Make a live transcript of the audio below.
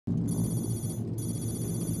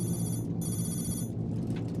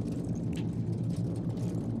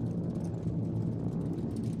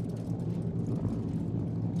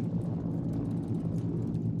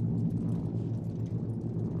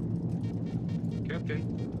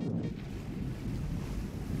Captain.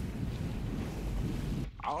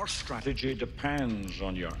 Our strategy depends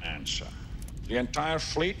on your answer. The entire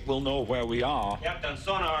fleet will know where we are. Captain,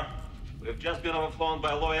 sonar. We've just been overflown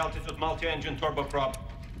by low-altitude multi-engine turboprop.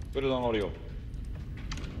 Put it on audio.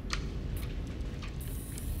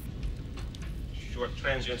 Short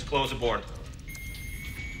transients close aboard.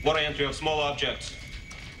 Water entry of small objects.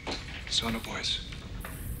 Sonar boys.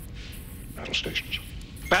 Battle stations.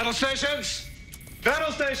 Battle stations!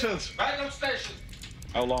 Battle stations! Battle station!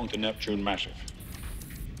 How long to Neptune Massive?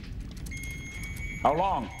 How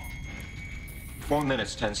long? 4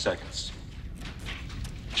 minutes, 10 seconds.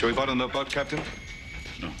 Shall we bottom the boat, Captain?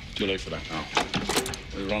 No, too late for that now.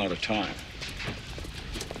 We've run out of time.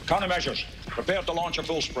 Countermeasures. Prepare to launch a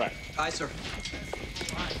full spread. Aye, sir.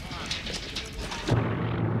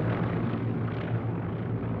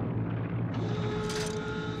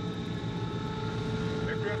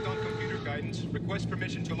 Aircraft on computer guidance. Request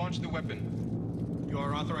permission to launch the weapon. You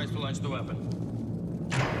are authorized to launch the weapon.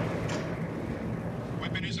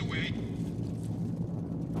 Weapon is away.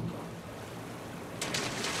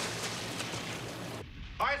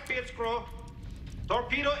 High-speed screw.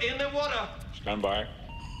 Torpedo in the water. Stand by.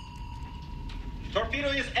 Torpedo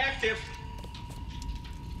is active.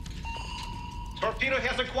 Torpedo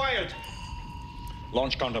has acquired.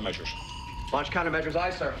 Launch countermeasures. Launch countermeasures, aye,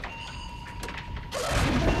 sir.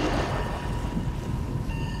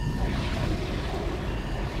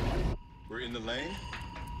 We're in the lane.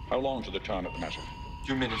 How long to the turn of the Massive?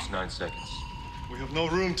 2 minutes, 9 seconds. We have no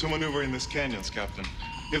room to maneuver in these canyons, Captain.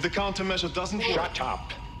 If the countermeasure doesn't work... Shut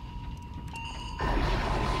up!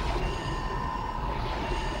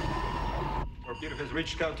 Torpedo has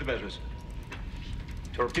reached countermeasures.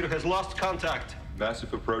 Torpedo has lost contact.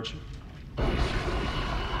 Massive approaching.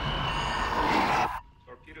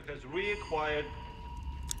 Torpedo has reacquired.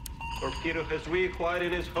 Torpedo has reacquired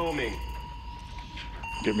and is homing.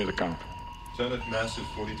 Give me the count. Turn at massive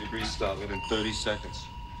 40 degrees starboard in 30 seconds.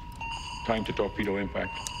 Time to torpedo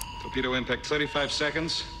impact. Torpedo impact 35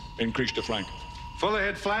 seconds. Increase the flank. Full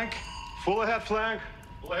ahead flank. Full ahead flank.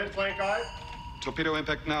 Full ahead flank, aye. Torpedo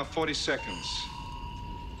impact now 40 seconds.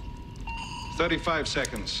 35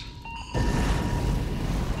 seconds.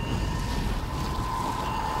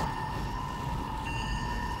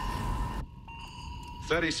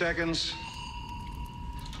 Seconds.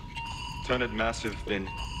 Turn at massive in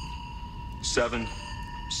 7,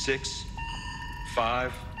 6,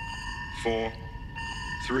 5, 4,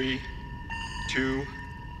 3, 2,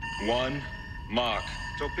 1, mark.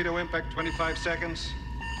 Torpedo impact 25 seconds.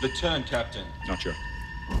 The turn, Captain. Not yet.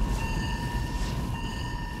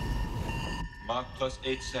 Mark plus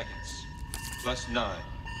 8 seconds. Plus 9.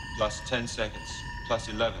 Plus 10 seconds. Plus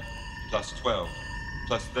 11. Plus 12.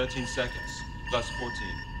 Plus 13 seconds. Plus 14.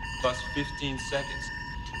 Plus 15 seconds.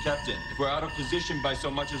 Captain, if we're out of position by so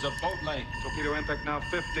much as a boat length. Torpedo impact now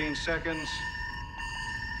 15 seconds.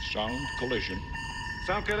 Sound collision.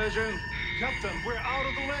 Sound collision. Captain, we're out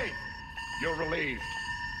of the lane. You're relieved.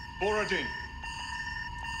 Borodin.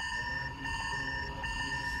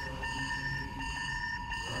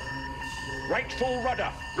 Right full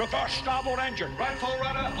rudder. Reverse starboard engine. Right full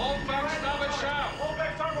rudder. Hold back starboard shaft. Hold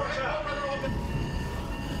back starboard shaft.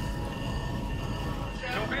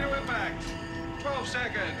 Torpedo impact. 12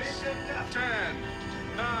 seconds. 10,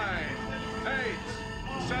 9, 8,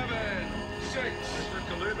 7, 6,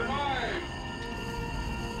 5.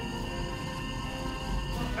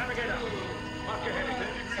 Navigator. Mark your heading. 10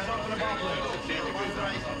 degrees off the bottom. 10 degrees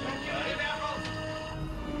right.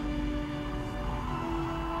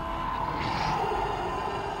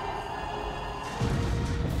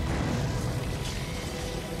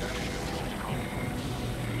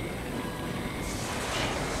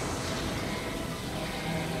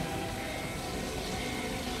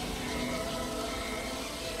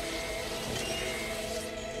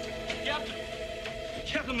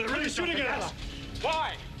 Captain, they're really shooting at us.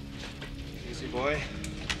 Why? Easy, boy.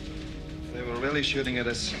 If they were really shooting at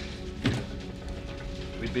us,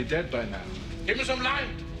 we'd be dead by now. Give me some line.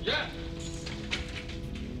 Yeah.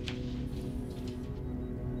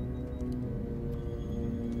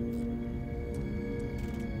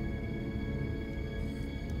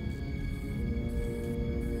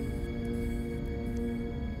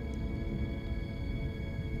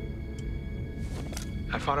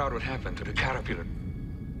 I found out what happened to the caterpillar.